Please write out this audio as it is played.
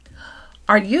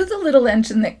Are you the little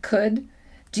engine that could?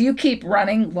 Do you keep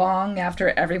running long after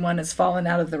everyone has fallen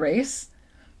out of the race?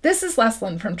 This is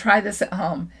Leslyn from Try This at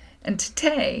Home, and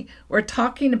today we're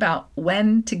talking about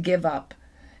when to give up.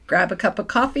 Grab a cup of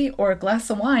coffee or a glass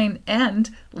of wine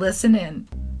and listen in.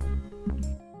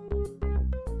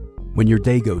 When your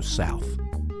day goes south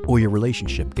or your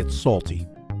relationship gets salty,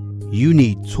 you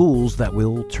need tools that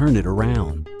will turn it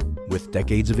around. With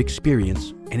decades of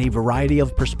experience and a variety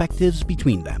of perspectives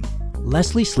between them,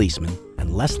 Leslie Sleesman and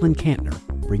Leslyn Kantner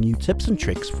bring you tips and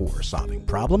tricks for solving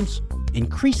problems,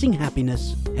 increasing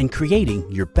happiness, and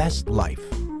creating your best life.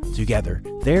 Together,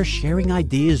 they're sharing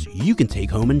ideas you can take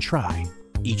home and try.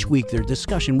 Each week, their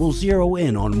discussion will zero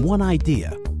in on one idea,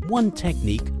 one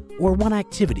technique, or one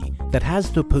activity that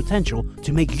has the potential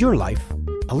to make your life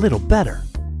a little better.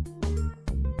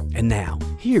 And now,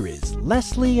 here is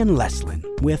Leslie and Leslyn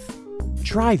with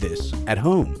Try This at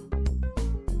Home.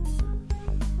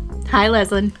 Hi,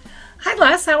 Leslyn. Hi,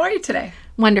 Les. How are you today?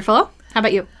 Wonderful. How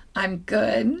about you? I'm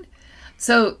good.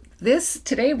 So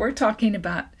today we're talking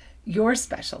about your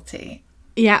specialty.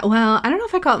 Yeah, well, I don't know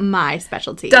if I call it my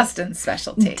specialty. Dustin's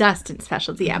specialty. Dustin's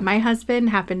specialty, yeah. My husband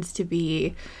happens to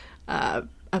be a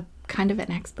kind of an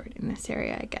expert in this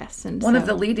area, I guess. And one of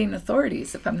the leading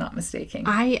authorities, if I'm not mistaken.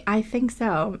 I think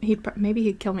so. Maybe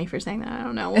he'd kill me for saying that. I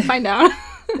don't know. We'll find out.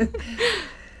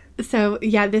 So,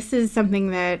 yeah, this is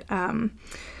something that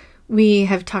we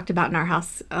have talked about in our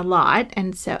house a lot.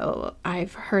 And so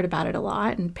I've heard about it a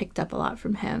lot and picked up a lot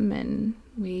from him. And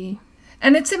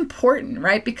it's important,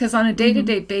 right? Because on a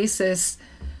day-to-day basis,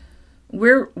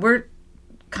 we're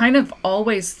kind of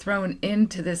always thrown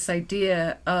into this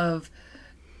idea of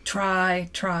try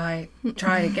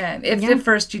again. If at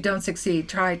first you don't succeed,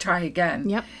 try again.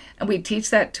 Yep. And we teach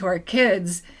that to our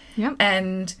kids. Yep.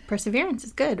 And perseverance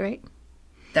is good, right?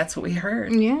 That's what we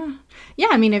heard. Yeah. Yeah,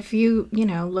 I mean, if you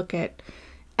look at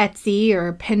Etsy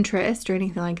or Pinterest or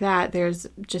anything like that, there's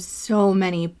just so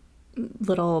many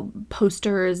little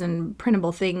posters and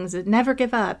printable things that never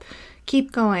give up,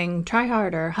 keep going, try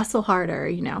harder, hustle harder,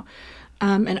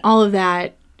 and all of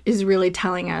that is really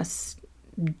telling us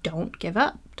don't give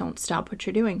up, don't stop what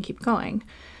you're doing, keep going.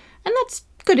 And that's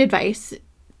good advice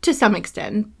to some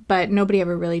extent, but nobody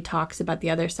ever really talks about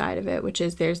the other side of it, which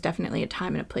is there's definitely a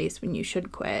time and a place when you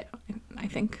should quit, I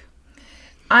think.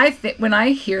 I think when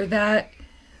I hear that,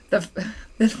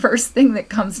 the first thing that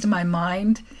comes to my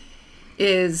mind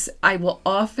is I will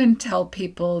often tell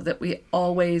people that we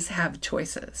always have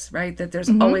choices, right? That there's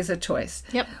always a choice.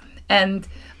 Yep. And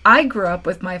I grew up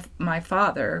with my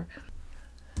father,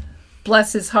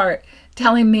 bless his heart,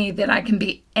 telling me that I can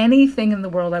be anything in the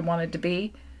world I wanted to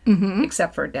be,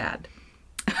 except for a dad.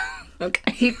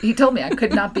 Okay. He told me I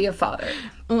could not be a father.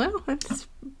 Well, that's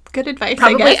good advice,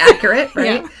 Probably I guess. accurate,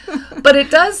 right? Yeah. But it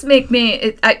does make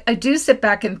me, I do sit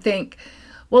back and think,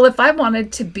 well, if I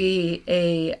wanted to be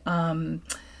a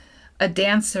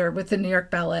dancer with the New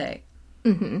York Ballet,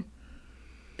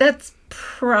 that's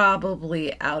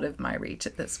probably out of my reach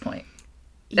at this point.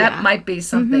 That might be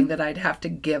something that I'd have to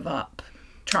give up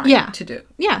trying to do.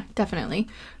 Yeah, definitely.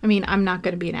 I mean, I'm not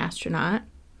going to be an astronaut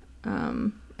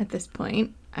at this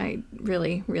point. I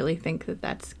really, really think that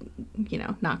that's,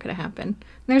 not going to happen. And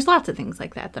there's lots of things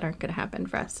like that aren't going to happen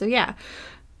for us. So, yeah,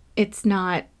 it's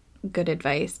not good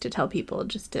advice to tell people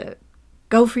just to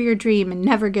go for your dream and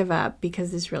never give up,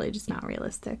 because it's really just not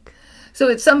realistic. So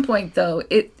at some point, though,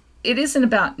 it isn't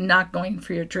about not going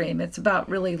for your dream. It's about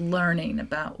really learning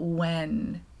about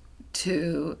when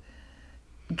to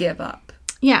give up.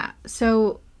 Yeah.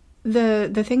 So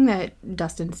the thing that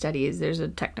Dustin studies, there's a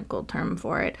technical term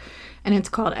for it, and it's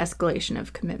called escalation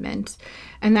of commitment.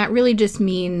 And that really just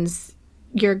means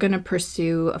you're going to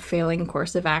pursue a failing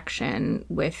course of action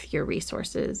with your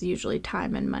resources, usually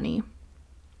time and money.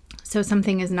 So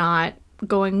something is not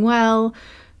going well,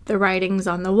 the writing's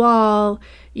on the wall,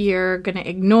 you're going to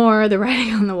ignore the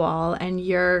writing on the wall, and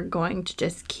you're going to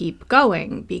just keep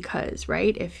going because,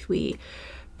 right, if we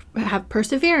have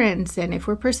perseverance and if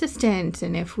we're persistent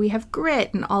and if we have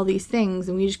grit and all these things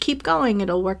and we just keep going,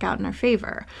 it'll work out in our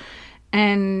favor.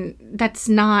 And that's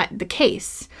not the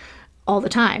case all the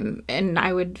time. And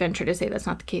I would venture to say that's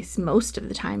not the case most of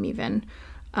the time even.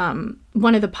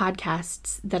 One of the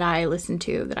podcasts that I listen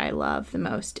to that I love the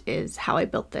most is How I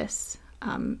Built This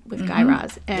with Guy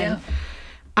Raz. And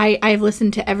I've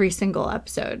listened to every single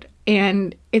episode.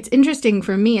 And it's interesting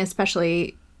for me,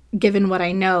 especially given what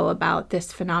I know about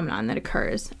this phenomenon that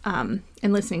occurs in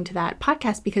listening to that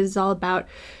podcast, because it's all about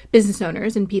business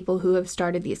owners and people who have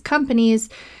started these companies.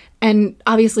 And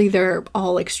obviously they're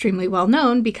all extremely well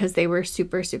known because they were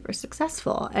super, super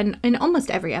successful. And in almost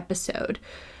every episode,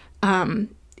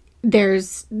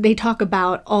 they talk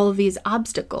about all of these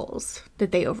obstacles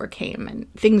that they overcame,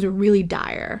 and things were really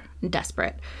dire and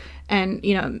desperate. And,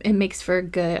 you know, it makes for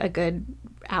a good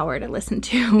hour to listen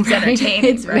to. It's right?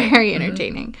 entertaining. It's very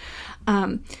entertaining.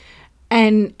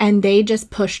 And they just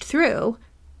pushed through,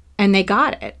 and they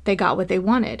got it. They got what they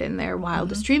wanted, and their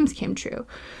wildest dreams came true.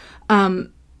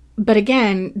 But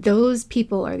again, those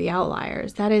people are the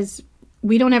outliers.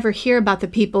 We don't ever hear about the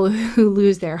people who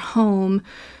lose their home,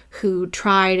 who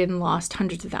tried and lost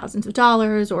hundreds of thousands of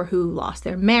dollars, or who lost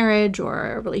their marriage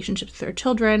or relationships with their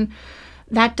children.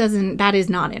 That is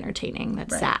not entertaining.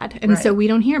 That's sad. And so we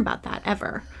don't hear about that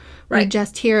ever. We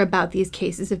just hear about these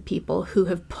cases of people who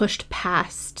have pushed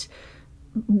past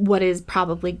what is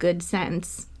probably good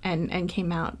sense and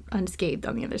came out unscathed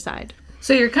on the other side.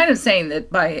 So you're kind of saying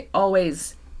that by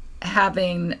always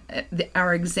having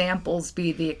our examples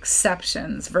be the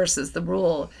exceptions versus the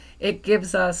rule, it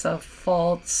gives us a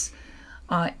false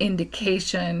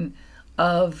indication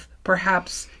of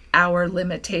perhaps our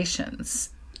limitations.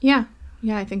 Yeah,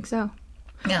 I think so.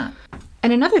 Yeah.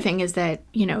 And another thing is that,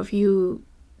 you know, if you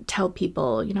tell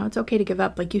people, you know, it's okay to give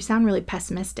up, like, you sound really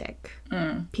pessimistic.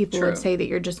 People would say that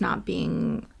you're just not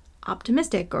being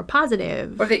optimistic or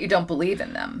positive. Or that you don't believe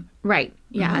in them. Right.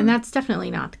 Yeah. And that's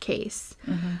definitely not the case.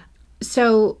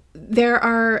 So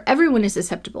everyone is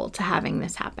susceptible to having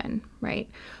this happen, right?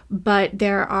 But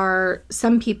there are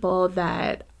some people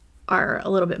that are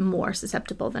a little bit more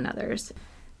susceptible than others.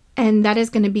 And that is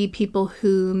going to be people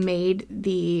who made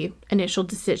the initial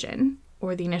decision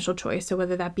or the initial choice. So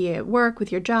whether that be at work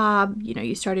with your job, you know,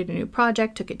 you started a new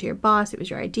project, took it to your boss, it was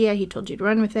your idea, he told you to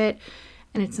run with it,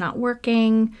 and it's not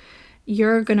working,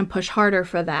 you're going to push harder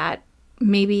for that,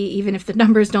 maybe even if the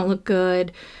numbers don't look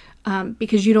good,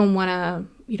 because you don't want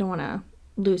to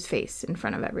lose face in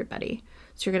front of everybody.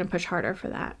 So you're going to push harder for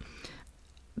that.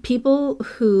 People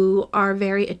who are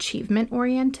very achievement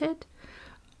oriented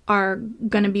are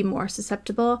going to be more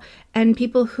susceptible, and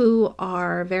people who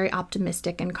are very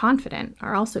optimistic and confident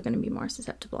are also going to be more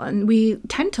susceptible. And we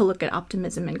tend to look at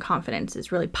optimism and confidence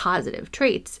as really positive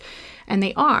traits, and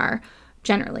they are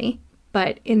generally,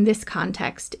 but in this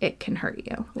context, it can hurt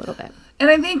you a little bit. And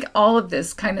I think all of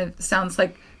this kind of sounds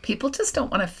like people just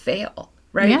don't want to fail,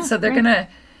 right? Yeah, so they're going to,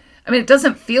 I mean, it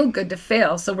doesn't feel good to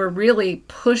fail, so we're really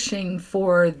pushing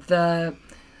for the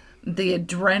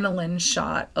adrenaline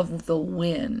shot of the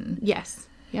win. Yes.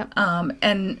 Yep.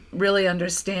 And really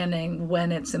understanding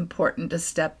when it's important to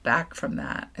step back from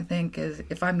that. I think is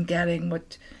if I'm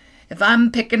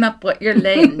picking up what you're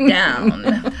laying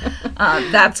down,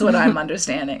 that's what I'm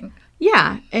understanding.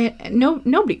 Yeah.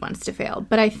 Nobody wants to fail,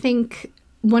 but I think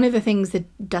one of the things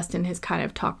that Dustin has kind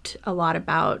of talked a lot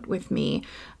about with me,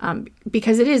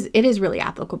 because it is really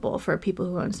applicable for people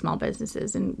who own small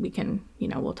businesses, and we can,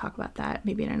 we'll talk about that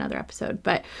maybe in another episode,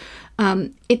 but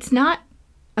it's not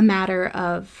a matter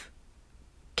of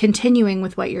continuing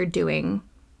with what you're doing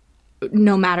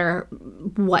no matter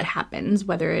what happens,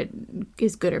 whether it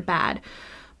is good or bad,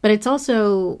 but it's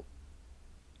also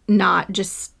not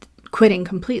just quitting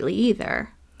completely either.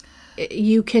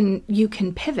 You can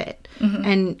pivot, mm-hmm.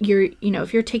 and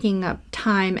if you're taking up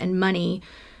time and money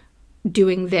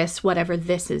doing this, whatever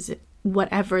this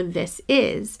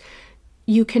is,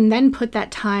 you can then put that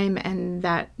time and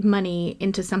that money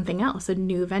into something else, a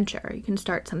new venture. You can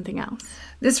start something else.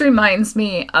 This reminds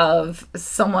me of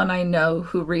someone I know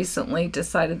who recently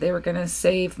decided they were going to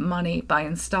save money by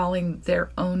installing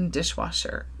their own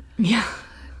dishwasher. Yeah.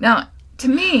 Now, to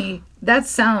me, that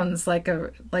sounds like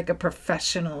a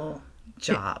professional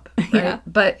job, right? Yeah.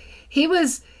 But he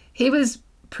was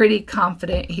pretty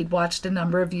confident. He'd watched a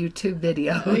number of YouTube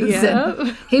videos. Yeah.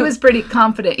 And he was pretty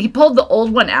confident. He pulled the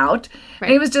old one out, right.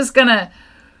 And he was just gonna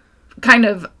kind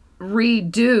of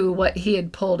redo what he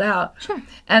had pulled out. Sure.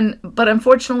 But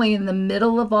unfortunately, in the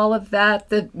middle of all of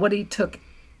that, what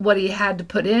he had to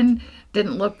put in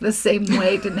didn't look the same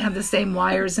way, didn't have the same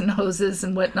wires and hoses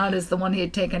and whatnot as the one he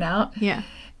had taken out. Yeah.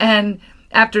 And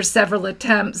after several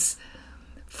attempts,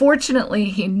 fortunately,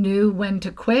 he knew when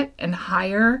to quit and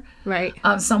hire right.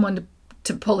 Someone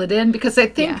to pull it in, because I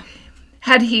think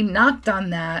had he not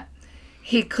done that,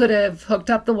 he could have hooked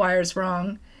up the wires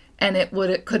wrong, and it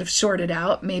could have shorted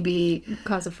out, maybe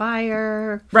cause a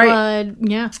fire, right. flood.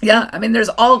 Yeah. Yeah. I mean, there's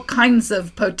all kinds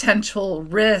of potential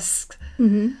risks.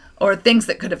 Mm-hmm. Or things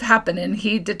that could have happened, and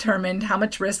he determined how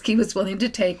much risk he was willing to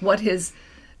take, what his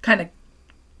kind of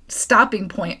stopping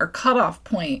point or cutoff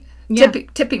point,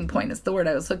 tipping point is the word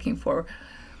I was looking for.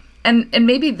 And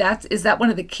maybe is that one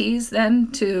of the keys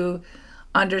then to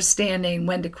understanding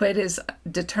when to quit, is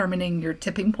determining your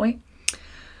tipping point?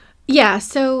 Yeah,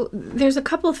 so there's a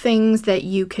couple things that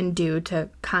you can do to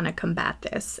kind of combat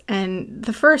this. And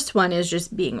the first one is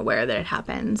just being aware that it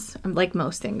happens. Like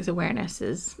most things, awareness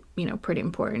is, pretty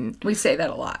important. We say that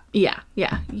a lot. Yeah.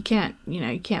 You can't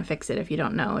fix it if you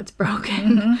don't know it's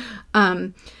broken. Mm-hmm.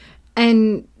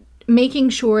 And making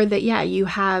sure that, you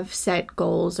have set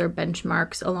goals or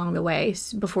benchmarks along the way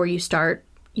before you start,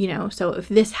 so if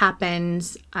this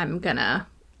happens, I'm gonna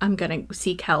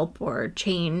seek help or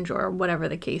change or whatever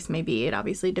the case may be. It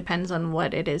obviously depends on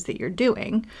what it is that you're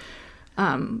doing.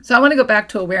 So I want to go back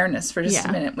to awareness for just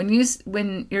a minute.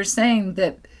 When you're saying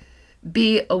that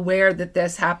be aware that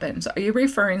this happens, are you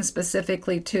referring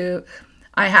specifically to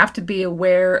I have to be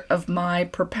aware of my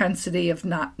propensity of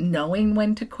not knowing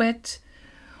when to quit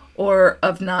or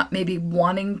of not maybe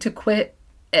wanting to quit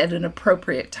at an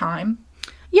appropriate time?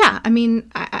 Yeah, I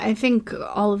mean, I think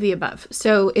all of the above.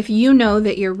 So if you know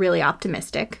that you're really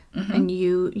optimistic and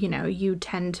you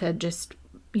tend to just,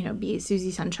 be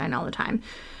Susie Sunshine all the time,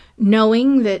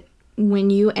 knowing that when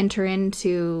you enter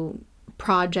into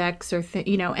projects or,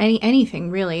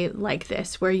 anything really like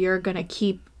this, where you're going to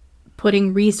keep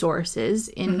putting resources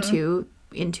into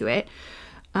it,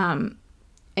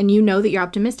 and you know that you're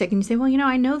optimistic, and you say, well,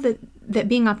 I know that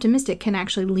being optimistic can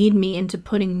actually lead me into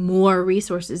putting more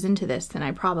resources into this than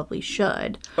I probably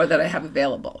should. Or that I have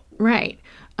available. Right.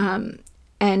 And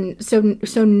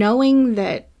so knowing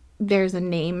that there's a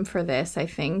name for this, I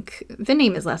think the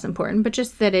name is less important, but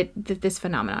just that this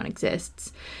phenomenon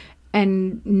exists.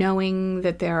 And knowing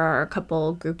that there are a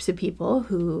couple groups of people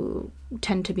who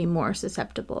tend to be more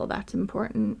susceptible, that's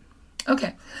important.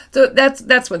 Okay. So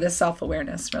that's where this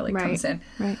self-awareness really comes in.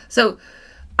 Right. So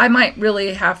I might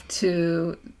really have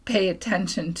to pay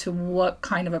attention to what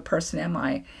kind of a person am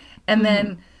I, and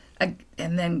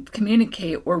then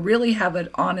communicate or really have an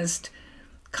honest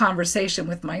conversation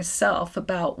with myself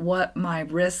about what my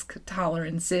risk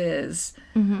tolerance is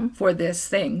for this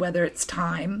thing, whether it's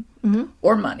time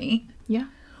or money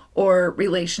or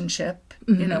relationship.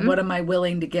 What am I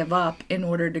willing to give up in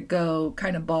order to go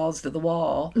kind of balls to the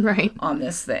wall on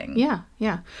this thing?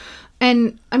 Yeah.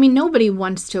 And I mean, nobody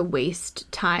wants to waste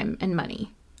time and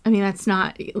money. I mean, that's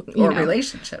not,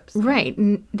 relationships. Right.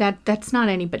 And that's not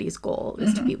anybody's goal,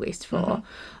 is to be wasteful.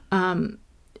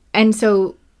 And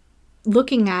so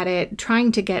looking at it,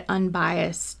 trying to get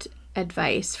unbiased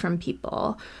advice from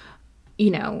people,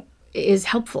 is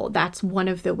helpful. That's one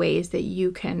of the ways that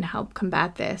you can help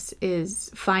combat this,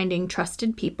 is finding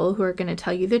trusted people who are going to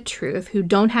tell you the truth, who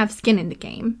don't have skin in the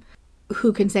game,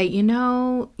 who can say,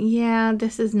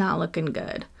 this is not looking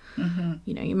good.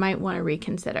 You might want to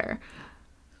reconsider.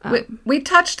 We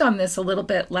touched on this a little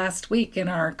bit last week in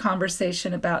our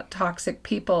conversation about toxic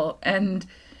people. And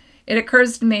it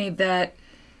occurs to me that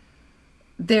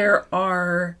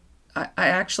I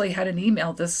actually had an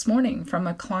email this morning from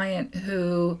a client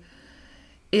who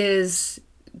is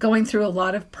going through a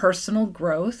lot of personal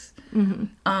growth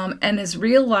and is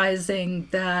realizing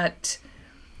that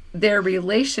their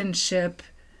relationship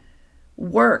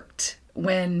worked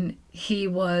when he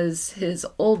was his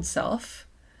old self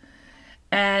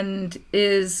and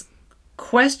is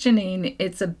questioning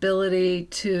its ability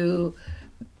to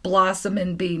blossom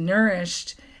and be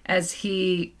nourished as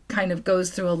he kind of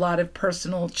goes through a lot of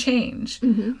personal change.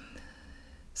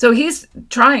 So he's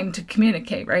trying to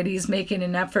communicate, right? He's making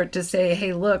an effort to say,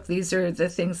 hey, look, these are the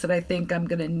things that I think I'm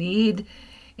going to need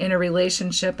in a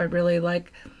relationship. I really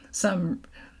like some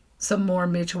more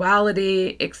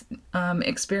mutuality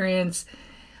experience.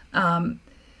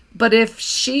 But if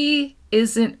she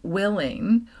isn't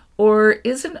willing or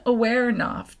isn't aware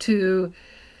enough to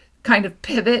kind of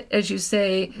pivot, as you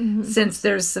say, since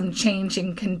there's some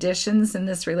changing conditions in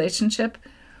this relationship,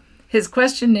 his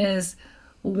question is,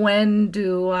 when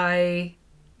do I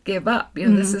give up?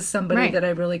 This is somebody that I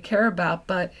really care about,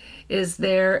 but is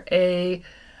there a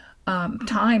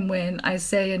time when I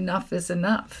say enough is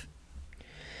enough?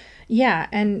 Yeah,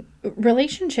 and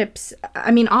relationships,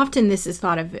 I mean, often this is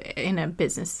thought of in a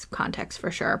business context for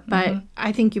sure, but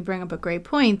I think you bring up a great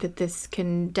point that this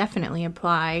can definitely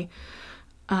apply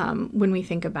when we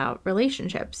think about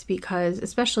relationships, because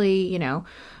especially,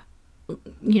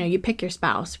 you pick your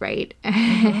spouse, right?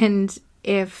 And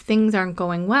if things aren't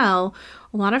going well,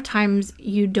 a lot of times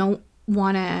you don't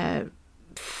want to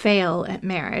fail at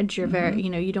marriage. You're very,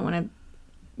 you don't want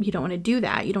to do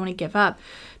that. You don't want to give up,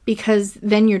 because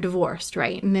then you're divorced,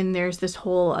 right? And then there's this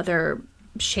whole other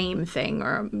shame thing,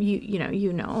 or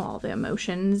you know all the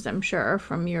emotions, I'm sure,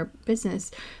 from your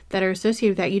business that are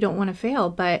associated with that. You don't want to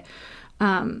fail, but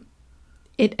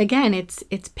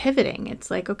it's pivoting.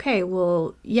 It's like, okay,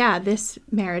 well, yeah, this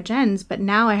marriage ends, but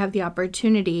now I have the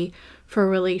opportunity for a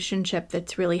relationship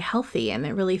that's really healthy and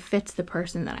that really fits the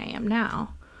person that I am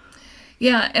now.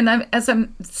 Yeah, and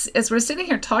as we're sitting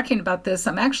here talking about this,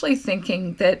 I'm actually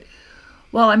thinking that,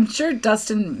 well, I'm sure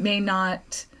Dustin may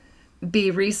not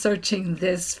be researching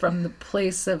this from the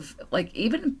place of like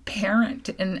even parent,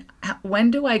 and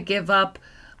when do I give up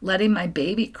letting my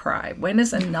baby cry? When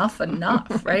is enough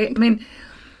enough, right? I mean,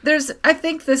 I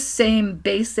think the same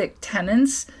basic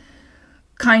tenets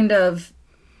kind of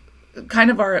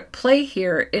are at play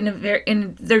here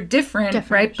they're different,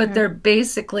 right? Sure. But they're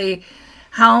basically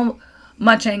how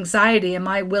much anxiety am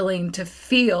I willing to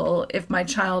feel if my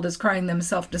child is crying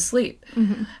themselves to sleep?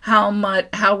 Mm-hmm.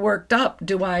 How worked up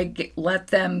do I let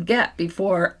them get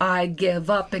before I give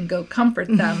up and go comfort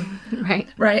them?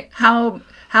 Right. How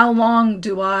long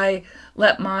do I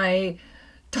let my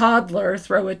toddler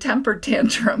throw a temper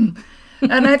tantrum?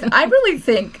 And I really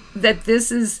think that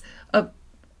this is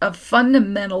a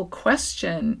fundamental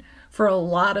question for a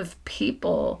lot of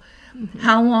people. Mm-hmm.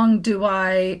 How long do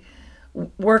I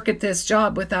work at this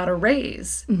job without a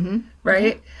raise? Mm-hmm.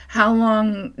 Right? Mm-hmm. How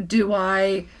long do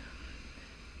I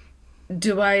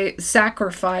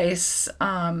sacrifice?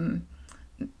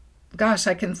 Gosh,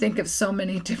 I can think of so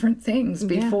many different things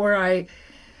before I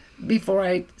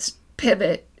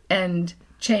pivot and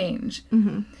change.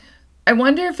 Mm-hmm. I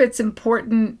wonder if it's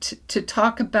important to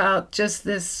talk about just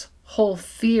this whole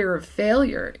fear of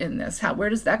failure in this. Where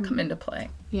does that come into play?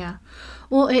 Yeah.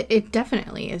 Well, it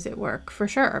definitely is at work for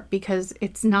sure, because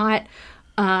it's not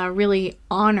really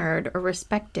honored or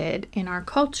respected in our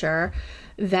culture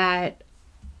that,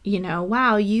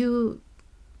 wow, you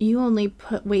only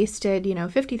wasted,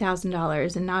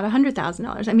 $50,000 and not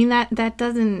 $100,000. I mean, that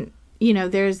doesn't,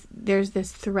 there's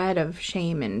this thread of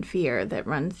shame and fear that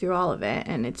runs through all of it.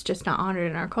 And it's just not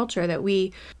honored in our culture that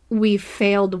we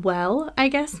failed well, I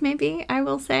guess, maybe I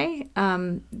will say,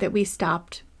 that we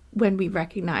stopped when we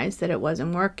recognized that it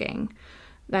wasn't working.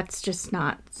 That's just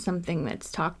not something that's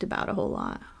talked about a whole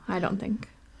lot, I don't think.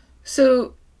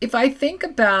 So if I think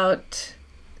about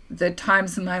the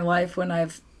times in my life when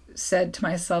I've said to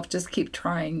myself, just keep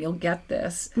trying, you'll get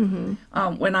this.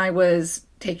 Mm-hmm. When I was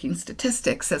taking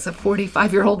statistics as a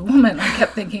 45-year-old woman, I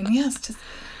kept thinking, yes, just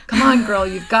come on, girl,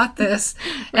 you've got this.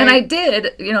 Right. And I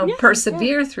did,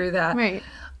 persevere through that. Right.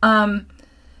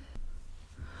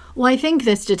 Well, I think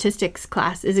the statistics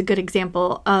class is a good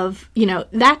example of,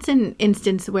 that's an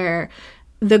instance where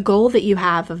the goal that you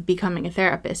have of becoming a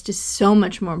therapist is so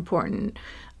much more important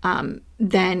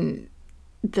than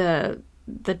the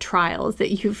trials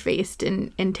that you faced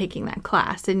in taking that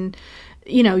class. And,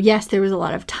 yes, there was a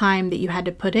lot of time that you had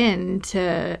to put in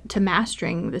to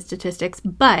mastering the statistics,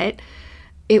 but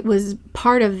it was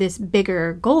part of this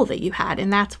bigger goal that you had.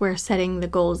 And that's where setting the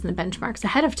goals and the benchmarks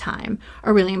ahead of time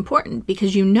are really important,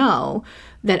 because you know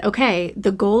that, okay,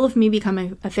 the goal of me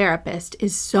becoming a therapist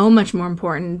is so much more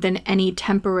important than any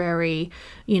temporary,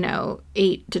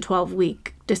 8 to 12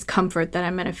 week discomfort that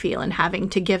I'm going to feel and having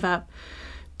to give up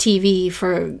TV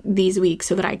for these weeks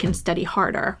so that I can study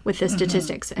harder with the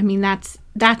statistics. I mean,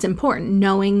 that's important,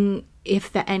 knowing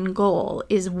if the end goal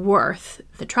is worth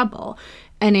the trouble.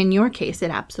 And in your case, it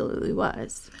absolutely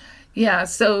was. Yeah,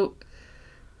 so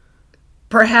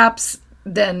perhaps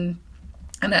then,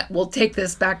 and we'll take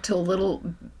this back to a little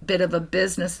bit of a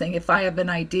business thing. If I have an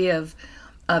idea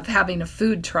of having a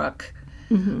food truck,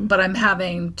 but I'm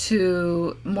having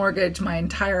to mortgage my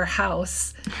entire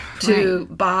house to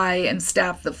buy and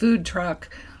staff the food truck,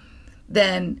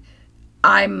 then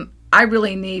I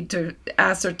really need to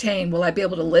ascertain, will I be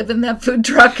able to live in that food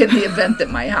truck in the event that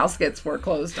my house gets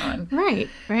foreclosed on? Right.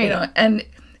 And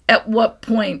at what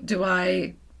point do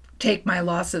I take my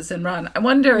losses and run? I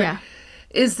wonder,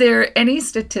 is there any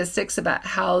statistics about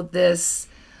how this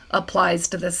applies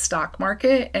to the stock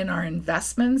market and our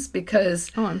investments?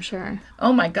 Because I'm sure.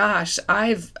 Oh my gosh,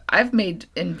 I've made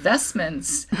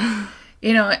investments,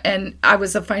 and I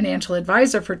was a financial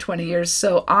advisor for 20 years,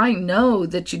 so I know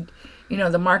that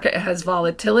the market has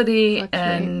volatility,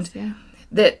 and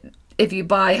that if you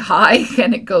buy high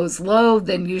and it goes low,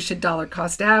 then you should dollar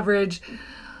cost average.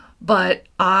 But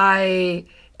I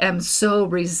am so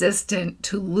resistant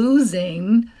to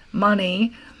losing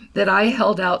money that I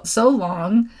held out so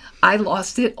long, I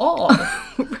lost it all.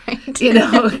 Right.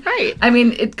 Right. I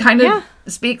mean, it kind of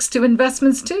speaks to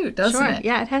investments too, doesn't it?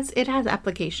 Yeah, it has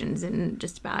applications in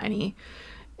just about any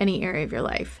area of your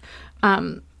life.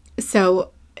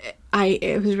 So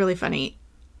it was really funny.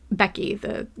 Becky,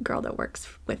 the girl that works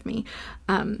with me,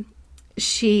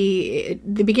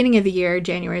 the beginning of the year,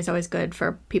 January is always good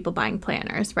for people buying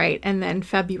planners, right? And then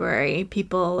February,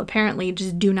 people apparently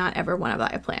just do not ever want to buy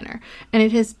a planner. And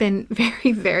it has been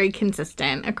very, very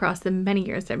consistent across the many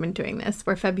years I've been doing this,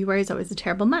 where February is always a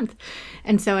terrible month.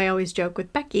 And so I always joke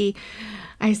with Becky,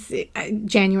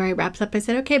 January wraps up, I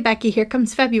said, okay, Becky, here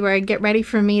comes February. Get ready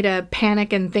for me to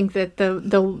panic and think that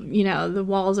the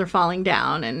walls are falling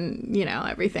down and,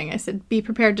 everything. I said, be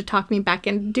prepared to talk me back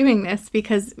into doing this,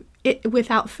 because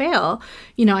without fail,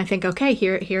 I think, okay,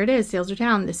 here it is. Sales are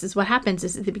down. This is what happens.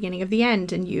 This is the beginning of the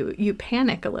end. And you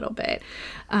panic a little bit.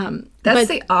 That's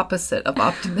the opposite of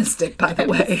optimistic, by the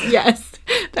way. Yes,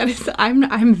 that is.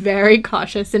 I'm very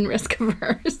cautious and risk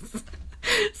averse.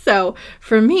 So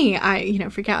for me, I,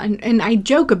 freak out. And I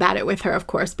joke about it with her, of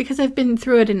course, because I've been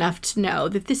through it enough to know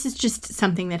that this is just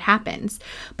something that happens.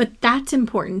 But that's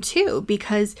important too,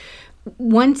 because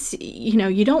once,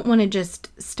 you don't want to just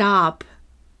stop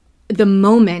the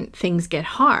moment things get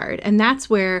hard. And that's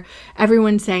where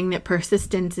everyone saying that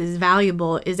persistence is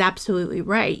valuable is absolutely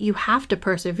right. You have to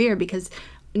persevere, because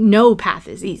no path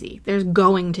is easy. There's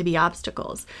going to be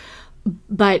obstacles.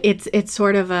 But it's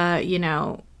sort of a,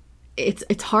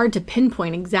 it's hard to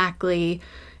pinpoint exactly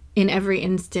in every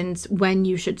instance when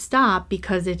you should stop,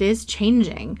 because it is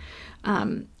changing.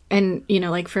 And,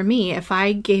 like for me, if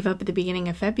I gave up at the beginning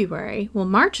of February, well,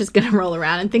 March is going to roll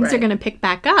around and things are going to pick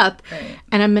back up,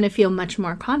 and I'm going to feel much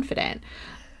more confident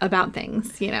about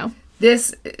things,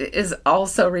 This is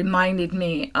also reminding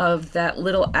me of that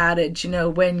little adage,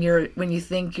 when you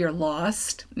think you're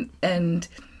lost, and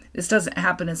this doesn't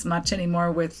happen as much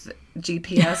anymore with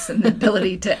GPS and the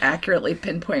ability to accurately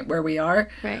pinpoint where we are.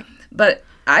 Right. But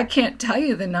I can't tell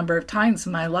you the number of times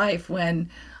in my life when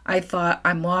I thought,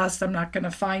 I'm lost, I'm not going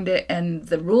to find it. And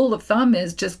the rule of thumb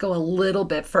is just go a little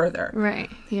bit further. Right.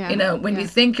 Yeah. When you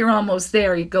think you're almost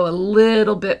there, you go a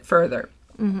little bit further.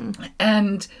 Mm-hmm.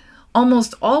 And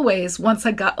almost always, once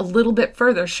I got a little bit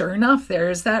further, sure enough,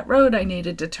 there's that road I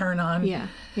needed to turn on. Yeah.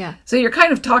 Yeah. So you're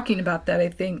kind of talking about that, I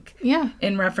think, yeah,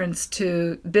 in reference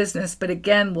to business. But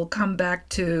again, we'll come back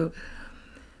to,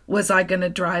 was I going to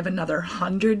drive another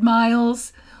 100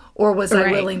 miles? Or was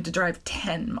I willing to drive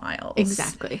 10 miles?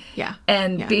 Exactly, yeah.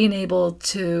 And being able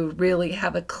to really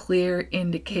have a clear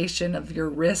indication of your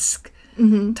risk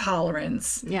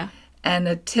tolerance. Yeah. And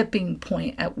a tipping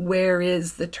point at where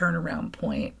is the turnaround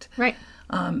point. Right.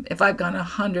 If I've gone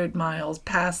 100 miles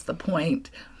past the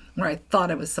point where I thought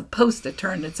I was supposed to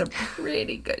turn, it's a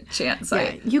pretty good chance.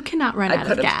 You cannot run out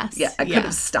of gas. Yeah, I could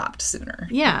have stopped sooner.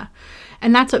 Yeah.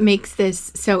 And that's what makes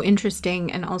this so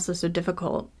interesting and also so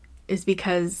difficult, is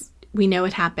because we know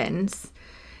it happens,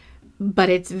 but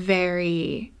it's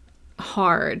very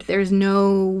hard. There's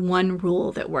no one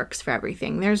rule that works for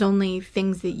everything. There's only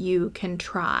things that you can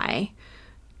try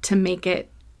to make it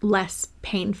less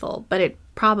painful, but it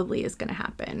probably is going to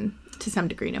happen to some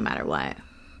degree no matter what.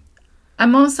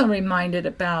 I'm also reminded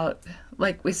about,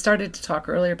 like we started to talk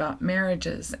earlier about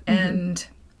marriages, and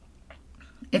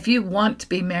if you want to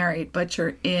be married, but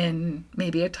you're in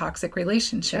maybe a toxic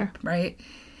relationship, right?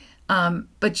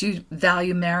 But you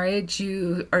value marriage,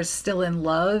 you are still in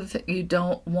love, you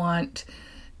don't want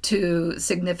to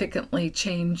significantly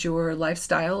change your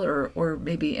lifestyle or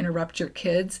maybe interrupt your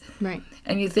kids. Right.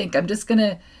 And you think, I'm just going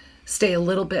to stay a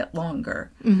little bit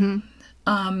longer.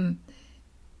 Mm-hmm.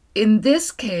 In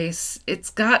this case, it's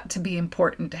got to be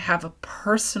important to have a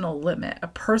personal limit, a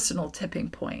personal tipping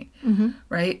point,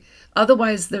 right?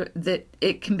 Otherwise, that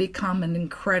it can become an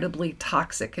incredibly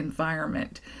toxic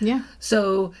environment. Yeah.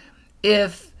 So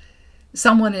if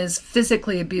someone is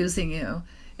physically abusing you,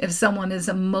 if someone is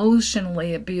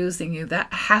emotionally abusing you,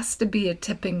 that has to be a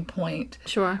tipping point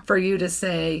for you to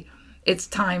say, it's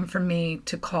time for me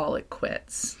to call it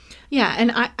quits. Yeah,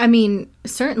 and I mean,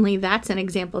 certainly that's an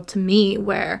example to me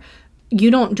where you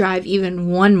don't drive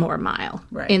even one more mile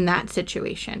in that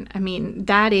situation. I mean,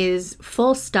 that is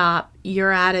full stop,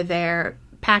 you're out of there,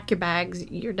 pack your bags,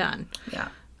 you're done. Yeah.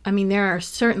 I mean, there are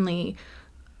certainly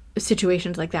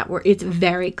situations like that where it's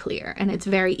very clear and it's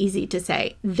very easy to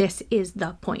say, this is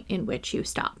the point in which you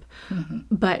stop. Mm-hmm.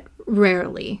 But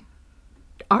rarely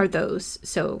are those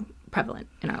so prevalent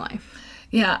in our life.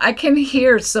 Yeah, I can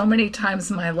hear so many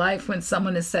times in my life when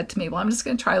someone has said to me, well, I'm just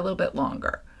going to try a little bit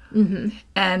longer. Mm-hmm.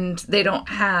 And they don't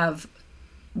have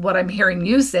what I'm hearing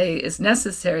you say is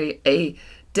necessary, a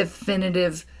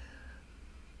definitive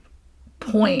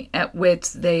point at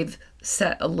which they've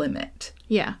set a limit.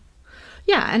 Yeah.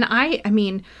 Yeah, and I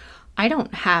mean, I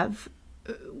don't have,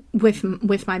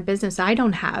 with my business, I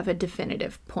don't have a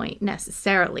definitive point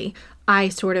necessarily. I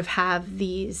sort of have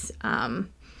these,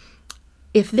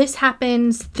 if this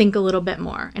happens, think a little bit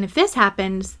more. And if this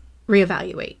happens,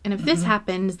 reevaluate. And if this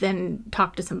happens, then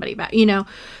talk to somebody about,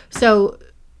 so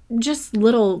just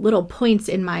little points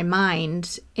in my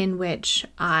mind in which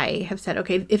I have said,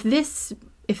 okay, if this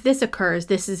occurs,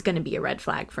 this is going to be a red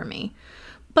flag for me.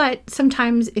 But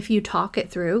sometimes if you talk it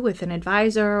through with an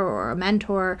advisor or a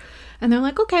mentor and they're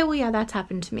like, okay, well, yeah, that's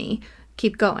happened to me,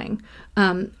 keep going.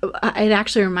 It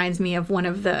actually reminds me of one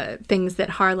of the things that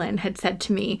Harlan had said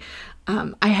to me.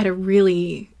 I had a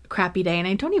really crappy day and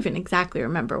I don't even exactly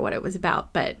remember what it was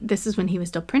about, but this is when he was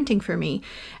still printing for me.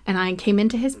 And I came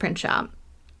into his print shop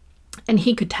and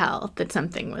he could tell that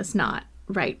something was not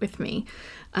right with me.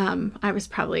 I was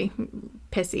probably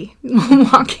pissy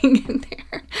walking in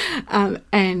there.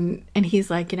 And he's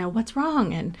like, what's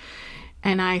wrong?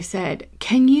 And I said,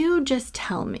 can you just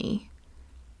tell me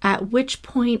at which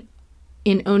point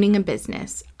in owning a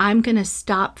business, I'm going to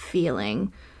stop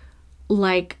feeling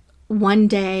like one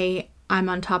day I'm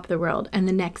on top of the world and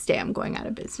the next day I'm going out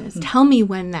of business. Tell me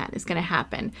when that is going to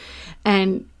happen.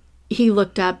 And he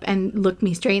looked up and looked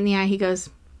me straight in the eye. He goes,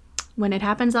 when it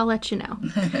happens, I'll let you know.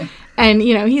 And,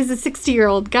 he's a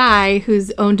 60-year-old guy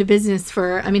who's owned a business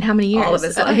for, how many years? All of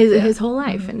his life. His whole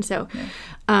life. And so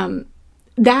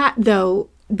that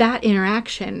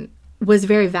interaction was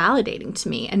very validating to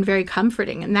me and very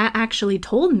comforting. And that actually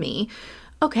told me,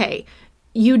 okay,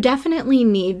 you definitely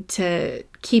need to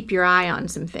keep your eye on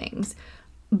some things,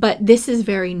 but this is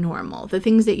very normal. The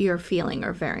things that you're feeling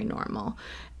are very normal.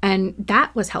 And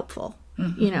that was helpful.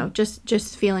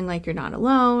 Just feeling like you're not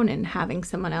alone and having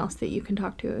someone else that you can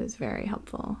talk to is very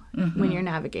helpful when you're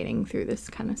navigating through this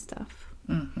kind of stuff.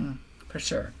 For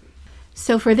sure.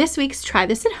 So for this week's Try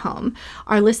This at Home,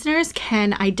 our listeners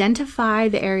can identify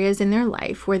the areas in their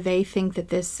life where they think that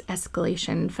this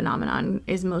escalation phenomenon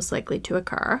is most likely to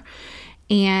occur.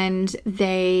 And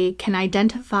they can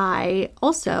identify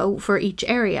also for each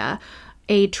area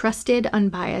a trusted,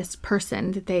 unbiased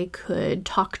person that they could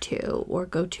talk to or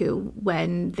go to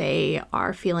when they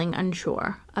are feeling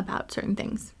unsure about certain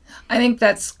things. I think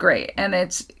that's great. And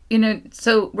it's,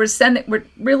 so we're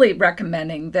really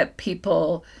recommending that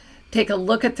people take a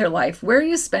look at their life. Where are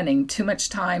you spending too much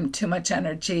time, too much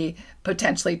energy,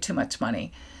 potentially too much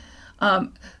money?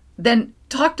 Then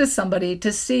talk to somebody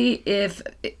to see if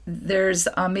there's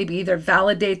maybe either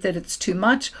validate that it's too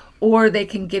much or they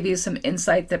can give you some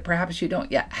insight that perhaps you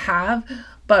don't yet have,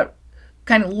 but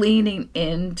kind of leaning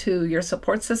into your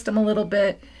support system a little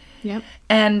bit. Yep.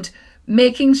 And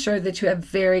making sure that you have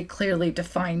very clearly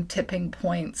defined tipping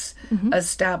points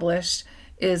established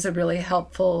is a really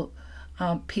helpful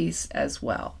piece as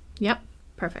well. Yep.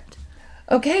 Perfect.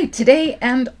 Okay, today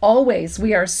and always,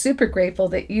 we are super grateful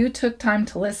that you took time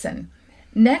to listen.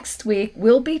 Next week,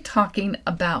 we'll be talking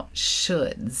about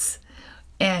shoulds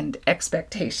and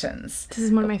expectations. This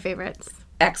is one of my favorites.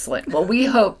 Excellent. Well, we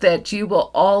hope that you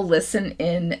will all listen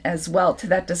in as well to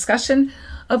that discussion.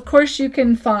 Of course, you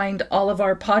can find all of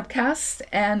our podcasts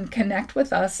and connect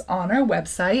with us on our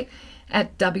website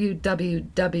at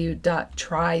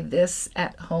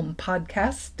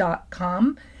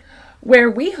www.trythisathomepodcast.com, where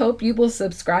we hope you will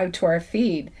subscribe to our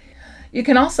feed. You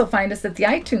can also find us at the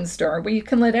iTunes Store, where you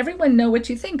can let everyone know what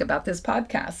you think about this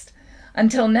podcast.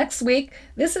 Until next week,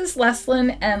 this is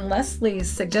Leslyn and Leslie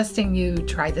suggesting you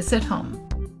try this at home.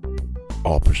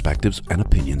 All perspectives and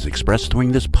opinions expressed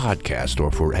during this podcast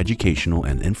are for educational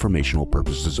and informational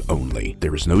purposes only.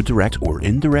 There is no direct or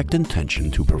indirect intention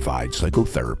to provide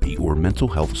psychotherapy or mental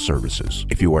health services.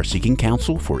 If you are seeking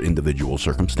counsel for individual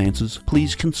circumstances,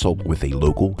 please consult with a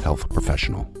local health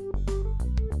professional.